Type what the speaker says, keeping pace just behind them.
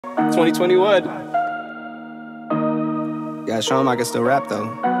2021. Gotta show him I can still rap though.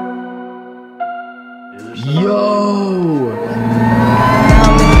 Yo!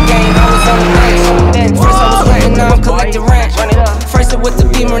 First I was renting, now I'm collecting rent. First it with the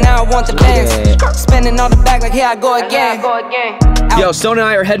Beamer, now I want the Benz. Spending all the bag like here I go again. Yo, Stone and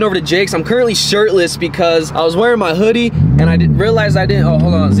I are heading over to Jake's. I'm currently shirtless because I was wearing my hoodie and I didn't realize I didn't. Oh,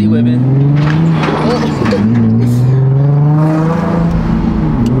 hold on, Z-Whipping.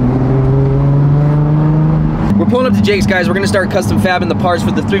 We're pulling up to Jake's, guys. We're gonna start custom fabbing the parts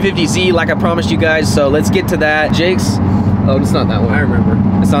for the 350Z like I promised you guys, so let's get to that. Jake's, oh, it's not that one. I remember.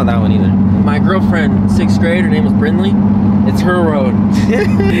 It's not that one either. My girlfriend, 6th grade, her name was Brindley. It's her road.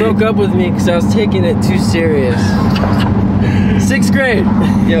 Broke up with me because I was taking it too serious. 6th grade.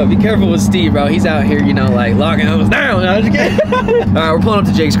 Yo, be careful with Steve, bro. He's out here, you know, like locking us down. No, just kidding. All right, we're pulling up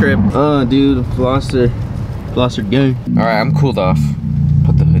to Jake's crib. Oh, dude, Floster gang. All right, I'm cooled off.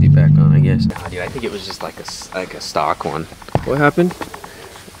 Put the hoodie back on, I guess. Nah, dude, I think it was just like a stock one. What happened?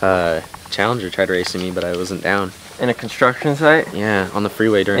 Challenger tried racing me, but I wasn't down. In a construction site? Yeah, on the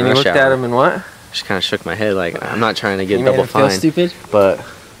freeway during rush hour. And you looked at him and what? Just kind of shook my head like, I'm not trying to get you double made him feel fine. Stupid? But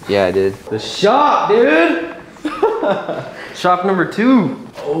yeah, I did. The shop, dude! Shop number 2.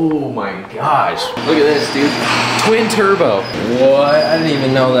 Oh my gosh. Look at this, dude. Twin turbo. What? I didn't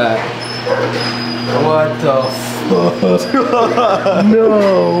even know that. What the fuck?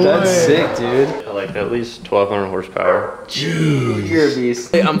 No That's way. sick, dude. Like at least 1,200 horsepower. Jeez. You're a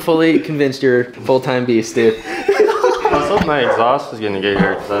beast. I'm fully convinced you're a full-time beast, dude. I thought my exhaust was gonna get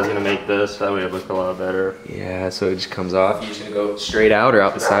here because I was gonna make this, that way it look a lot better. Yeah, so it just comes off. You're just gonna go straight out or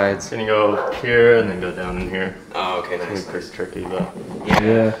out the sides? It's gonna go here and then go down in here. Oh, okay, It's nice. pretty tricky, but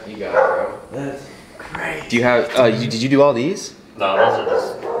Yeah, you got it, bro. That's great. Do you have, did you do all these? no, those are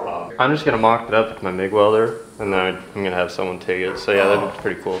just. I'm just gonna mock it up with my MIG welder, and then I'm gonna have someone take it. So yeah, that'd be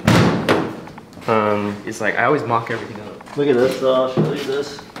pretty cool. It's like, I always mock everything up. Look at this though, I'll show you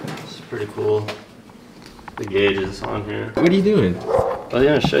this. It's pretty cool. The gauges on here. What are you doing? I was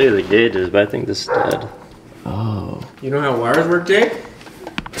gonna show you the gauges, but I think this is dead. Oh. You know how wires work, Jake?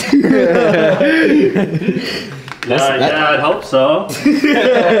 Yeah, I'd hope so.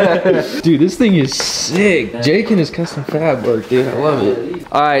 Dude, this thing is sick. Jake and his custom fab work, dude. I love it.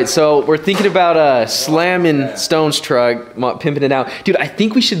 All right, so we're thinking about slamming Stone's truck, pimping it out. Dude, I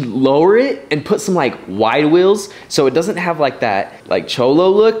think we should lower it and put some like wide wheels so it doesn't have like that like cholo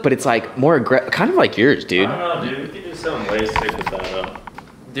look, but it's like more aggressive, kind of like yours, dude. I don't know, dude. We could do something way sick with that though.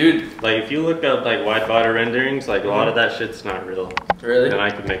 Dude, like if you look up like wide body renderings, like a lot of that shit's not real. Really? Then I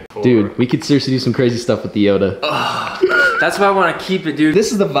could make cool. Dude, we could seriously do some crazy stuff with the Yoda. That's why I want to keep it, dude.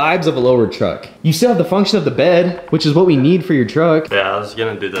 This is the vibes of a lower truck. You still have the function of the bed, which is what we need for your truck. Yeah, I was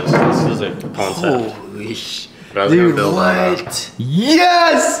gonna do this. This is a concept. Holy sh... But I was gonna build that up. What?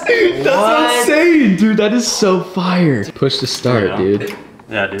 Yes! That's what I'm What? saying, dude. That is so fire. Push to start, Yeah. dude.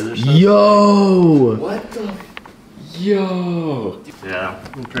 Yeah, dude. There's some- Yo! What the... Yo! Yeah,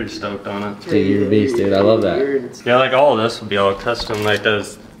 I'm pretty stoked on it. Dude, you're a beast, dude. I love that. Yeah, like all of this will be all custom. Like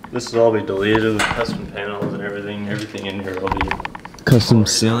this will all be deleted with custom panels and everything. Everything in here will be. Custom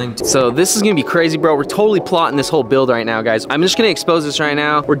ceiling. So this is gonna be crazy, bro. We're totally plotting this whole build right now, guys. I'm just gonna expose this right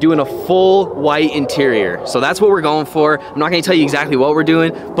now. We're doing a full white interior. So that's what we're going for. I'm not gonna tell you exactly what we're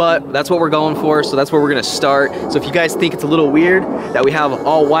doing, but that's what we're going for. So that's where we're gonna start. So if you guys think it's a little weird that we have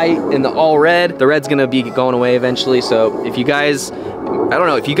all white and the all red, the red's gonna be going away eventually. So if you guys, I don't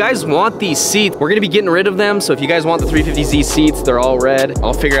know, if you guys want these seats, we're gonna be getting rid of them. So if you guys want the 350Z seats, they're all red.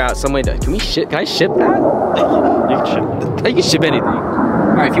 I'll figure out some way to, can I ship that? You can ship it. I can ship anything.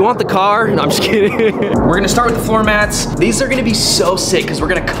 All right, if you want the car, no, I'm just kidding. We're gonna start with the floor mats. These are gonna be so sick because we're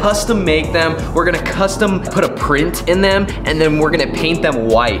gonna custom make them. We're gonna custom put a print in them, and then we're gonna paint them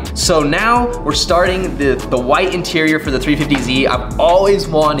white. So now we're starting the white interior for the 350Z. I've always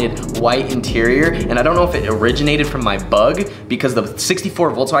wanted white interior, and I don't know if it originated from my Bug, because the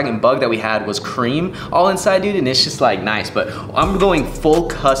 64 Volkswagen Bug that we had was cream all inside, dude, and it's just like nice, but I'm going full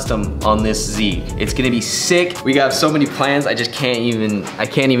custom on this Z. It's gonna be sick. We got so many plans, I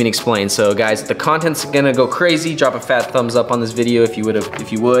can't even explain. So guys, the content's gonna go crazy. Drop a fat thumbs up on this video if you would,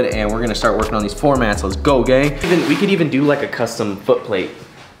 and we're gonna start working on these formats. Let's go, gang. We could even do like a custom foot plate.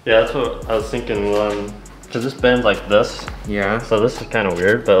 Yeah, that's what I was thinking. Cause this bends like this. Yeah. So this is kind of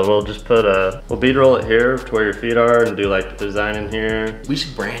weird, but we'll just put we'll bead roll it here to where your feet are and do like the design in here. We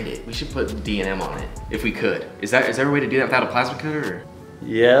should brand it. We should put D&M on it if we could. Is there a way to do that without a plasma cutter? Or?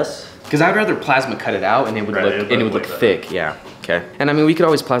 Yes. Because I'd rather plasma cut it out and it would look thick. Yeah. Okay. And I mean, we could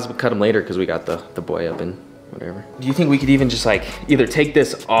always plasma cut them later because we got the boy up and whatever. Do you think we could even just like either take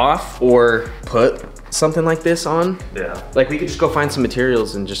this off or put something like this on? Yeah. Like we could just go find some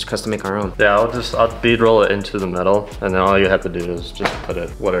materials and just custom make our own. Yeah, I'll bead roll it into the metal, and then all you have to do is just put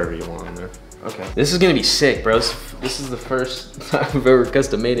it whatever you want in there. Okay. This is gonna be sick, bro. This is the first time I've ever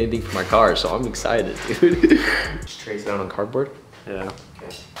custom made anything for my car, so I'm excited, dude. Just trace it out on cardboard? Yeah.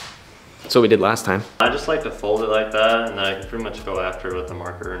 Okay. That's what we did last time. I just like to fold it like that, and then I can pretty much go after it with a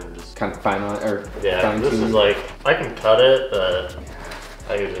marker and just... Kind of fine on it, or Yeah, this is like, I can cut it, but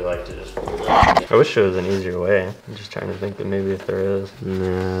I usually like to just fold it. I wish there was an easier way. I'm just trying to think that maybe if there is.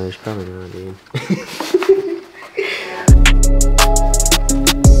 Nah, there's probably not, dude.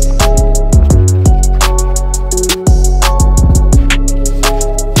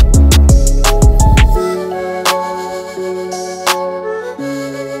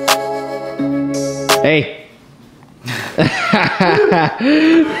 Hey.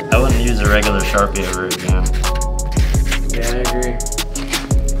 I wouldn't use a regular Sharpie ever again. Yeah, I agree.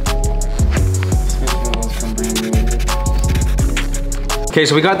 Okay,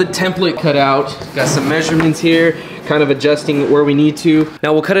 so we got the template cut out. Got some measurements here, kind of adjusting where we need to.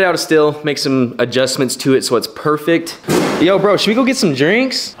 Now we'll cut it out still, make some adjustments to it so it's perfect. Yo, bro, should we go get some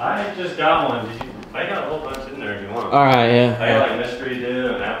drinks? I just got one. I got a whole bunch in there if you want. All right, yeah. I got like mystery dew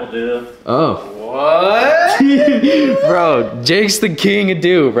and apple dew. Oh. What? Bro, Jake's the king of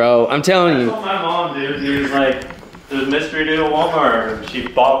dew, bro. I'm telling you. I told my mom, dude, he was like, there's mystery dew at Walmart. And she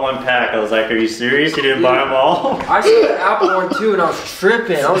bought one pack. I was like, are you serious? You didn't buy them all? I saw the apple one too, and I was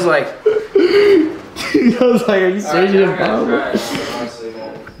tripping. I was like, are you serious? You didn't buy them?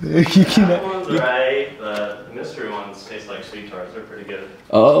 You cannot. Apple ones are right. The mystery ones taste like sweet tarts. They're pretty good.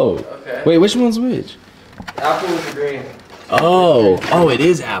 Oh. Okay. Wait, which one's which? apple with the green. Oh, it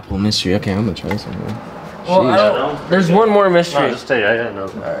is apple mystery. Okay, I'm gonna try some. Well, I don't, there's one more mystery. No, just tell you, I got no.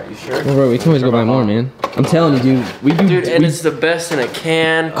 Alright, you sure? Well, bro, we can always go buy more, man. I'm telling you, dude. We do. Dude, and it's the best in a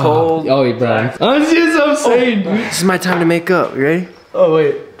can, cold. Oh, yeah, bro. I'm just so saying, dude. This is my time to make up. You ready? Oh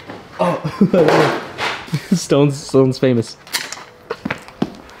wait. Oh. Stone's famous.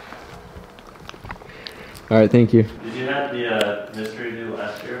 All right, thank you. Did you have the mystery dew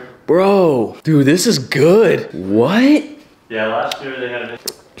last year? Bro, dude, this is good. What? Yeah, last year they had a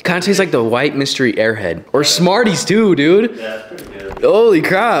mystery. It kind of tastes like the white mystery Airhead. Or Smarties too, dude. Yeah, it's pretty good. Holy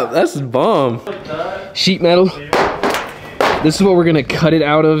crap, that's bomb. Sheet metal. This is what we're gonna cut it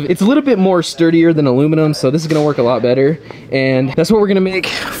out of. It's a little bit more sturdier than aluminum, so this is gonna work a lot better. And that's what we're gonna make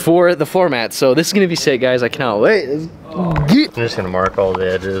for the floor mat. So this is gonna be sick, guys. I cannot wait. I'm just gonna mark all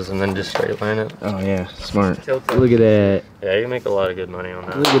the edges and then just straight line it. Oh yeah, smart. Look at that. Yeah, you make a lot of good money on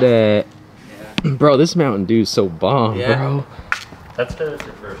that. Look at that. Bro, this Mountain Dew is so bomb, bro. That's because it's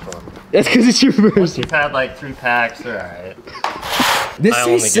your first one. That's because it's your first. You've had like 3 packs, they're alright. This I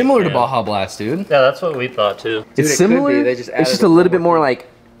only tastes similar get to Baja Blast, dude. Yeah, that's what we thought too. It's it could similar. be. They just It's added just a little bit more like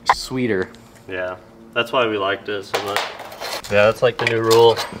sweeter. Yeah, that's why we liked it so much. Yeah, that's like the new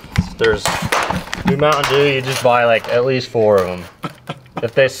rule. There's new Mountain Dew, you just buy like at least 4 of them.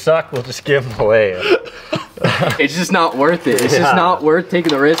 If they suck, we'll just give them away. It's just not worth it. It's just not worth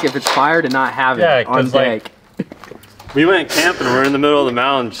taking the risk if it's fire to not have it on deck. We went camping, we're in the middle of the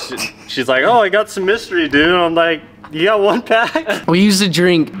mountain. She's like, oh, I got some mystery, dude. And I'm like, you got 1 pack? We used to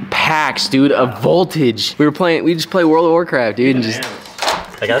drink packs, dude, of Voltage. We just play World of Warcraft, dude, and just.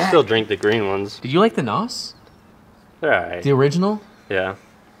 Like, I still drink the green ones. Did you like the NOS? They're alright. The original? Yeah.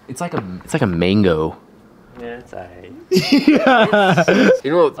 It's like a mango. Yeah, it's alright.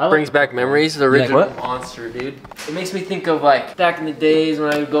 You know what brings back memories? The original what? Monster, dude. It makes me think of like back in the days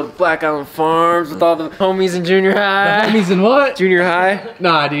when I would go to Black Island Farms with all the homies in junior high. Homies in what? Junior high?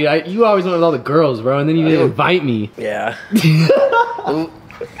 Nah, dude, you always went with all the girls, bro, and then you didn't invite me. Yeah.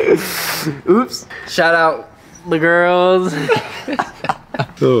 Oops. Shout out the girls.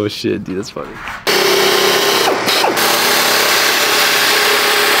 Oh shit, dude, that's funny.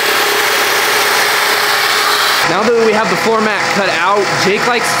 Now that we have the floor mat cut out, Jake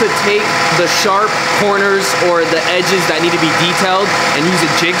likes to take the sharp corners or the edges that need to be detailed and use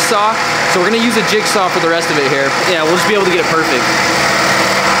a jigsaw. So we're gonna use a jigsaw for the rest of it here. Yeah, we'll just be able to get it perfect.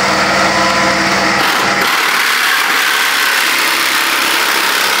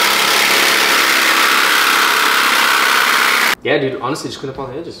 Yeah, dude, honestly, just clean up all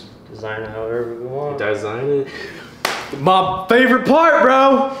the edges. Design it however we want. Design it. My favorite part,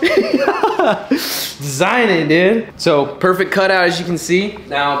 bro. Designing, dude. So perfect cutout, as you can see.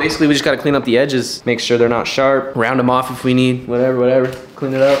 Now, basically, we just gotta clean up the edges, make sure they're not sharp, round them off if we need, whatever.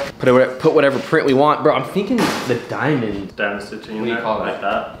 Clean it up, put whatever print we want. Bro, I'm thinking the diamond. Diamond stitching What do you call like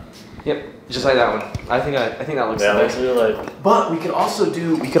that? Yep, just like that one. I think that looks Yeah, nice. let's do like. But we could also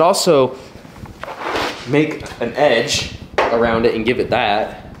make an edge around it and give it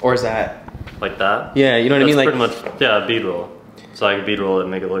that. Or is that? like that. Yeah, you know what I mean? Like, pretty much, yeah, a bead roll. So I could bead roll it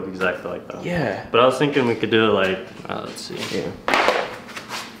and make it look exactly like that. Yeah. But I was thinking we could do it like, let's see. Yeah.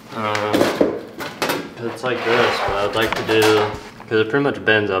 It's like this, but I'd like to do, because it pretty much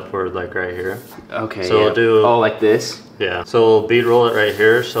bends upward like right here. Okay, so we'll do, oh, like this? Yeah. So we'll bead roll it right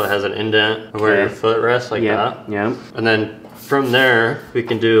here so it has an indent where your foot rests like that. Yeah. And then from there, we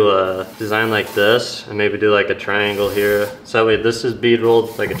can do a design like this and maybe do like a triangle here. So that way this is bead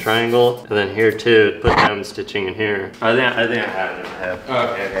rolled like a triangle. And then here too, put diamond stitching in here. I think I have it in my head.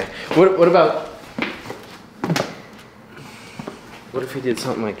 Okay. What about, what if we did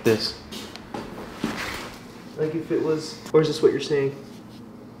something like this? Like if it was, or is this what you're saying?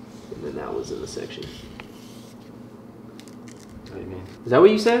 And then that was in the section. What do you mean? Is that what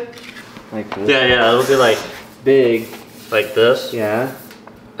you said? Like this? Yeah, it'll be like big. Like this. Yeah.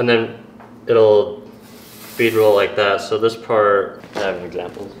 And then it'll bead roll like that. So this part, I have an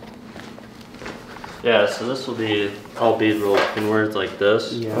example. Yeah, so this will be all bead rolled inwards like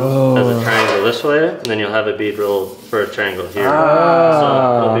this. Yeah. As a triangle this way, and then you'll have a bead roll for a triangle here. Ah.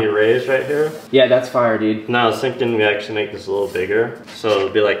 So it'll be raised right here. Yeah, that's fire, dude. Now I was thinking we actually make this a little bigger. So it'll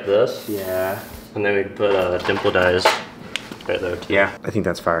be like this. Yeah. And then we can put dimple dies right there too. Yeah, I think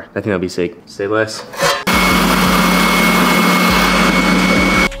that's fire. I think that'll be sick. Say less.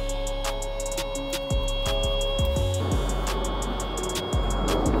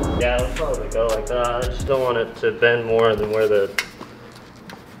 Yeah, it'll probably go like that. I just don't want it to bend more than where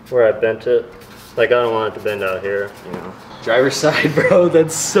I bent it. Like I don't want it to bend out here, you know. Driver's side, bro.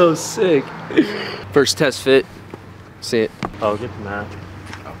 That's so sick. First test fit. See it. Oh, get the mat.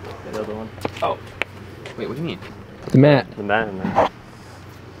 The other one. Oh. Wait, what do you mean? The mat. The mat in there.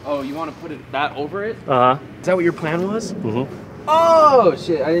 Oh, you want to put that over it? Uh-huh. Is that what your plan was? Mm-hmm. Oh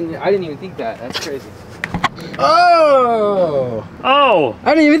shit! I didn't even think that. That's crazy. Oh! Oh!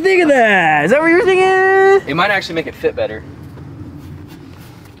 I didn't even think of that. Is that what you were thinking? It might actually make it fit better.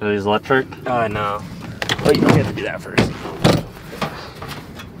 Are these electric? No. Oh, you have to do that first.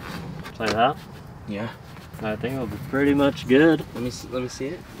 Like that? Yeah. I think it'll be pretty much good. Let me see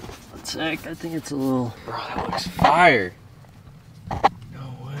it. Let's see. I think it's a little. Bro, that looks fire.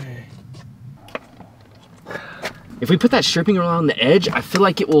 No way. If we put that stripping around the edge, I feel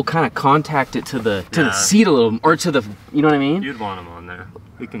like it will kind of contact it to the seat a little, or to the, you know what I mean? You'd want them on there.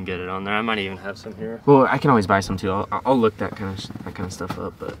 We can get it on there. I might even have some here. Well, I can always buy some too. I'll look that kind of stuff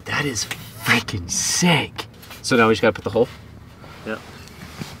up. But that is freaking sick. So now we just gotta put the hole. Yep.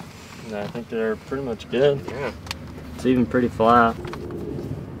 Yeah, I think they're pretty much good. Yeah. It's even pretty flat.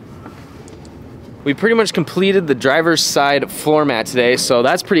 We pretty much completed the driver's side floor mat today, so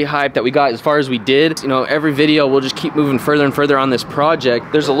that's pretty hyped that we got as far as we did. You know, every video we'll just keep moving further and further on this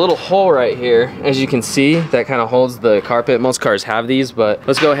project. There's a little hole right here, as you can see, that kind of holds the carpet. Most cars have these, but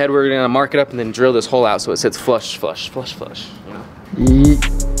let's go ahead. We're gonna mark it up and then drill this hole out so it sits flush, flush, flush, flush. You know?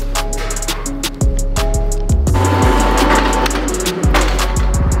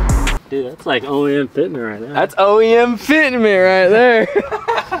 Dude, that's like OEM fitting right now. That's OEM fitting me right there.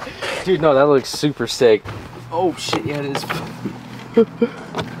 Dude, no, that looks super sick. Oh shit, yeah, it is.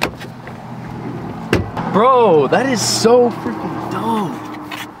 Bro, that is so freaking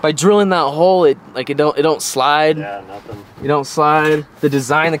dope. By drilling that hole, it don't slide. Yeah, nothing. You don't slide. The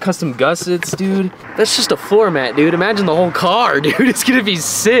design, the custom gussets, dude. That's just a floor mat, dude. Imagine the whole car, dude. It's gonna be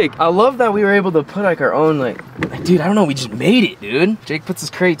sick. I love that we were able to put like our own, like, dude, I don't know, we just made it, dude. Jake puts his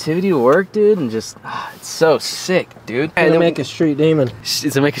creativity to work, dude, and just, it's so sick, dude. And make a street demon. It's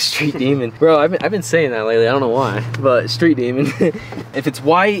to make a street demon. Bro, I've been saying that lately. I don't know why, but street demon. If it's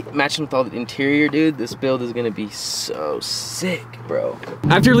white, matching with all the interior, dude, this build is gonna be so sick, bro.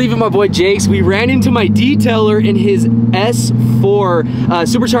 After leaving my boy Jake's, we ran into my detailer in his S4,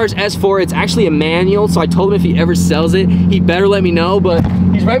 supercharged S4. It's actually a manual, so I told him if he ever sells it, he better let me know, but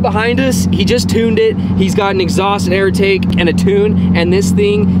he's right behind us. He just tuned it. He's got an exhaust, an air take, and a tune, and this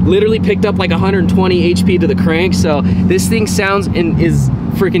thing literally picked up like 120 HP to the crank, so this thing sounds and is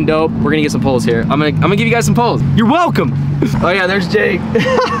freaking dope. We're gonna get some poles here. I'm gonna give you guys some poles. You're welcome. Oh yeah, there's Jake.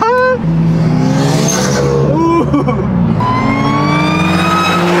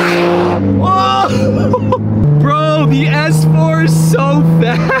 Bro, the S4 is so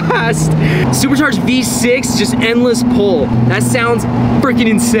fast. Supercharged V6, just endless pull. That sounds freaking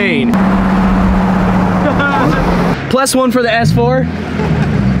insane. +1 for the S4.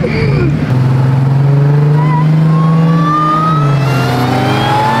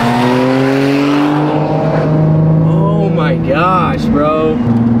 Oh my gosh, bro.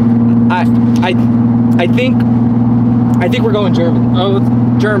 I think I think we're going German. Oh,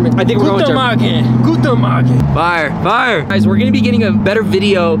 it's German. I think we're going German. Guten Morgen. Fire, fire. Guys, we're gonna be getting a better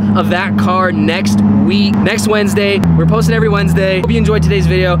video of that car next week, next Wednesday. We're posting every Wednesday. Hope you enjoyed today's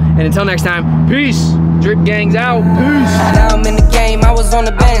video, and until next time, peace. Drip Gang's out. Peace. Now I'm in the game, I was on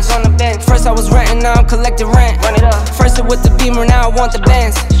the bench. First I was renting, now I'm collecting rent. Run it up. First it with the Beamer, now I want the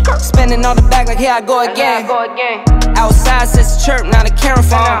Benz. Spending all the bag like here I go again. Outside says the chirp, now the camera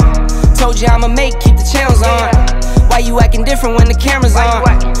phone. Told you I'ma make, keep the channels on. Why you acting different when the camera's on?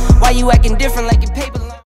 Why you acting different like your paper?